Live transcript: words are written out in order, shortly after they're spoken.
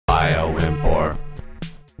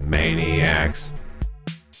Maniacs.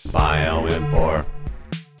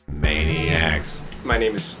 BioInformatics. My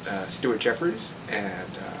name is Stuart Jefferys, and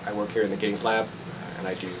I work here in the Giddings lab, and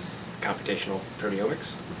I do computational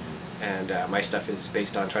proteomics. And my stuff is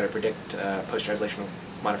based on trying to predict post-translational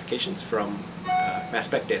modifications from mass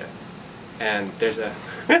spec data. And there's a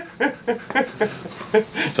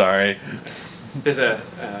Sorry. there's a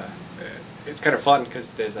it's kind of fun because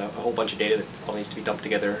there's a whole bunch of data that all needs to be dumped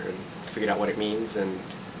together and figured out what it means, and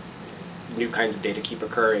new kinds of data keep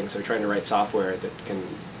occurring. So we're trying to write software that can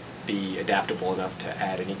be adaptable enough to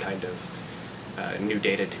add any kind of new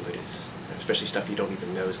data to it, especially stuff you don't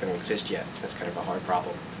even know is going to exist yet. That's kind of a hard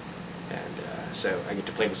problem. And so I get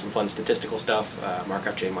to play with some fun statistical stuff,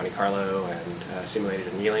 Markov chain Monte Carlo, and simulated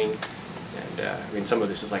annealing. And I mean, some of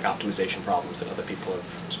this is like optimization problems that other people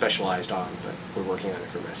have specialized on, but we're working on it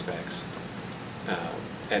for mass specs.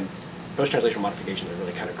 And post-translational modifications are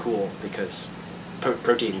really kind of cool because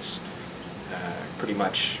proteins, pretty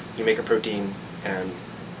much, you make a protein and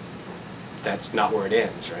that's not where it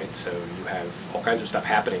ends, right? So you have all kinds of stuff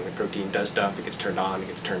happening. The protein does stuff, it gets turned on, it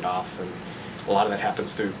gets turned off, and a lot of that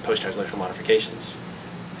happens through post-translational modifications.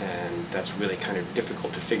 And that's really kind of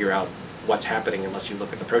difficult to figure out what's happening unless you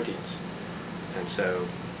look at the proteins. And so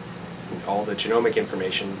all the genomic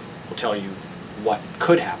information will tell you what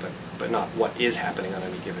could happen, but not what is happening on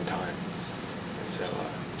any given time. And so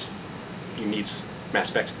you need mass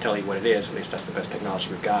specs to tell you what it is. At least that's the best technology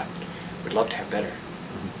we've got. We'd love to have better.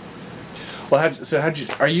 Well,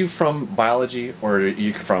 are you from biology or are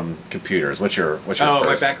you from computers? What's your first?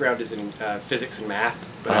 My background is in physics and math,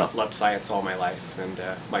 but I've loved science all my life. And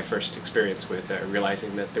my first experience with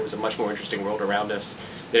realizing that there was a much more interesting world around us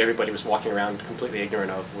that everybody was walking around completely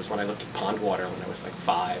ignorant of was when I looked at pond water when I was like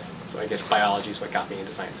 5. So I guess biology is what got me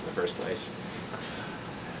into science in the first place.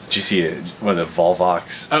 Did you see one of the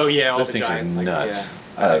Volvox? Oh yeah, all those the things giant, are nuts.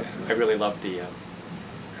 I really loved the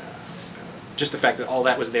just the fact that all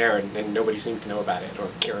that was there and nobody seemed to know about it or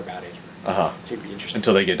care about it. Seemed to be interesting.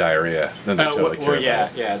 Until they get diarrhea, then they totally care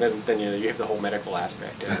about it. Yeah. Then you have the whole medical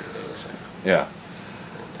aspect and everything. So. Yeah.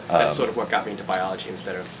 And, that's sort of what got me into biology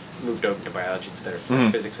moved over to biology instead of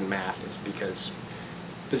physics and math, is because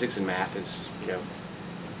physics and math is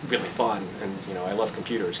really fun, and I love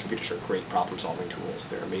computers. Computers are great problem-solving tools.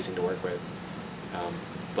 They're amazing to work with,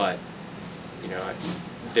 but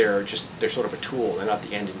they're sort of a tool. They're not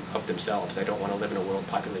the end of themselves. I don't want to live in a world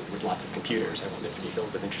populated with lots of computers. I want it to be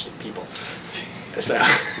filled with interesting people. So.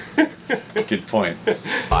 Good point.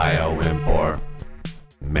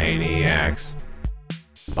 BioInformatics.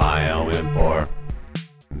 BioInformatics.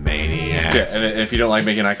 Yeah, and if you don't like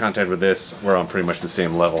making eye contact with this, we're on pretty much the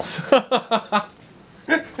same levels.